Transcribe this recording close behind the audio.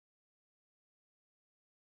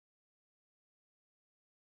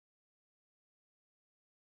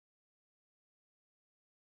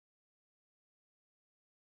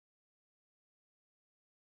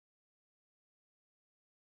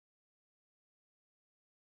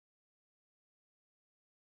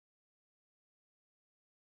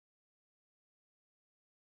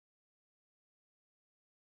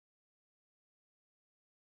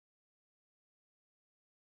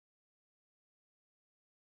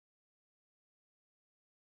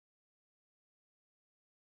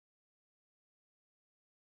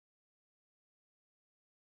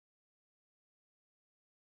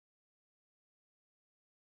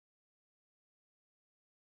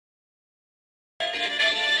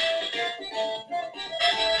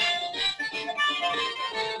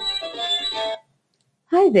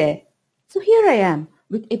Hi there. So here I am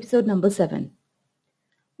with episode number 7.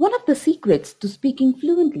 One of the secrets to speaking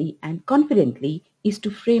fluently and confidently is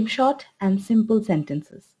to frame short and simple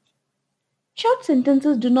sentences. Short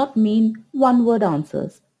sentences do not mean one-word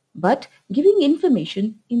answers, but giving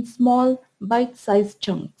information in small, bite-sized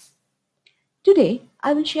chunks. Today,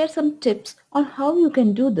 I will share some tips on how you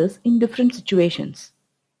can do this in different situations.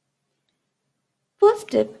 First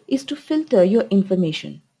tip is to filter your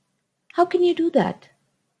information. How can you do that?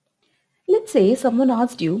 Let's say someone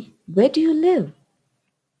asked you, "Where do you live?"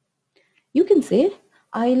 You can say,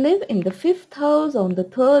 "I live in the fifth house on the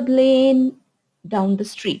third lane down the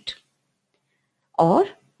street." Or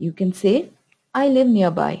you can say, "I live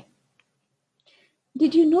nearby."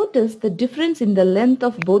 Did you notice the difference in the length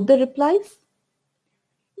of both the replies?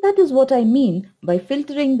 That is what I mean by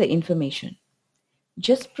filtering the information.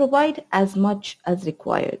 Just provide as much as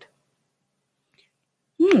required.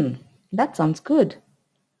 Hmm, that sounds good.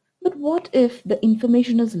 But what if the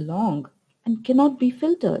information is long and cannot be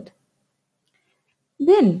filtered?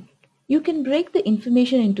 Then you can break the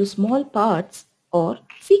information into small parts or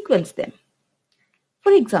sequence them.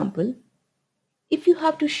 For example, if you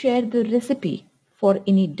have to share the recipe for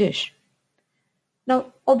any dish.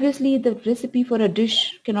 Now, obviously, the recipe for a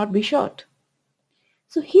dish cannot be short.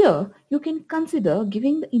 So here, you can consider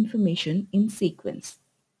giving the information in sequence,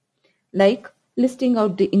 like listing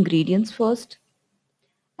out the ingredients first,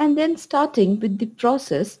 and then starting with the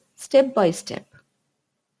process step by step.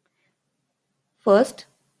 First,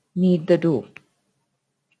 knead the dough,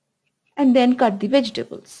 and then cut the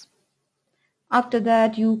vegetables. After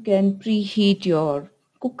that, you can preheat your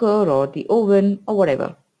cooker or the oven or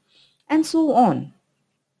whatever, and so on.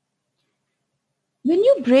 When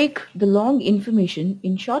you break the long information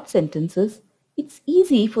in short sentences, it's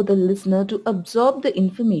easy for the listener to absorb the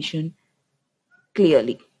information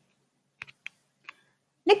clearly.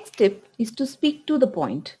 Next tip is to speak to the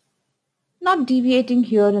point, not deviating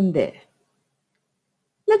here and there.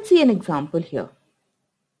 Let's see an example here.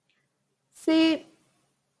 Say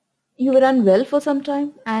you were unwell for some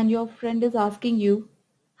time and your friend is asking you,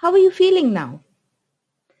 "How are you feeling now?"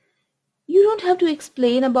 You don't have to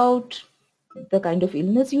explain about the kind of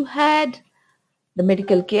illness you had, the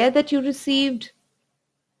medical care that you received,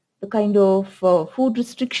 the kind of food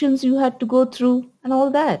restrictions you had to go through, and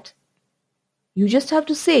all that. You just have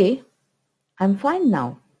to say, "I'm fine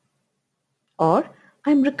now," or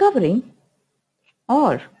 "I'm recovering,"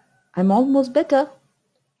 or "I'm almost better."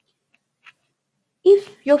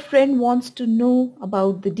 If your friend wants to know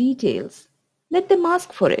about the details, let them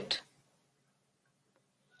ask for it.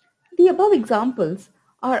 The above examples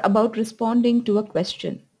are about responding to a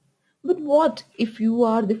question. But what if you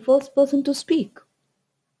are the first person to speak?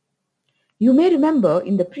 You may remember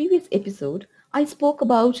in the previous episode, I spoke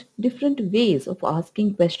about different ways of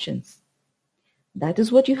asking questions. That is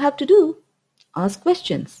what you have to do. Ask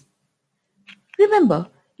questions. Remember,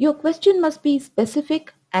 your question must be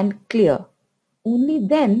specific and clear. Only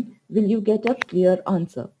then will you get a clear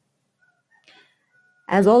answer.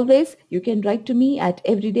 As always, you can write to me at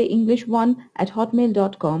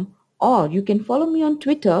everydayenglish1@hotmail.com, or you can follow me on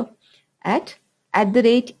Twitter at the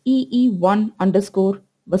rate EE1 underscore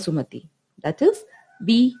Basumati. That is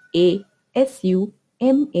BASUMATHI.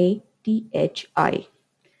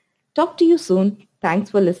 Talk to you soon. Thanks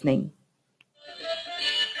for listening.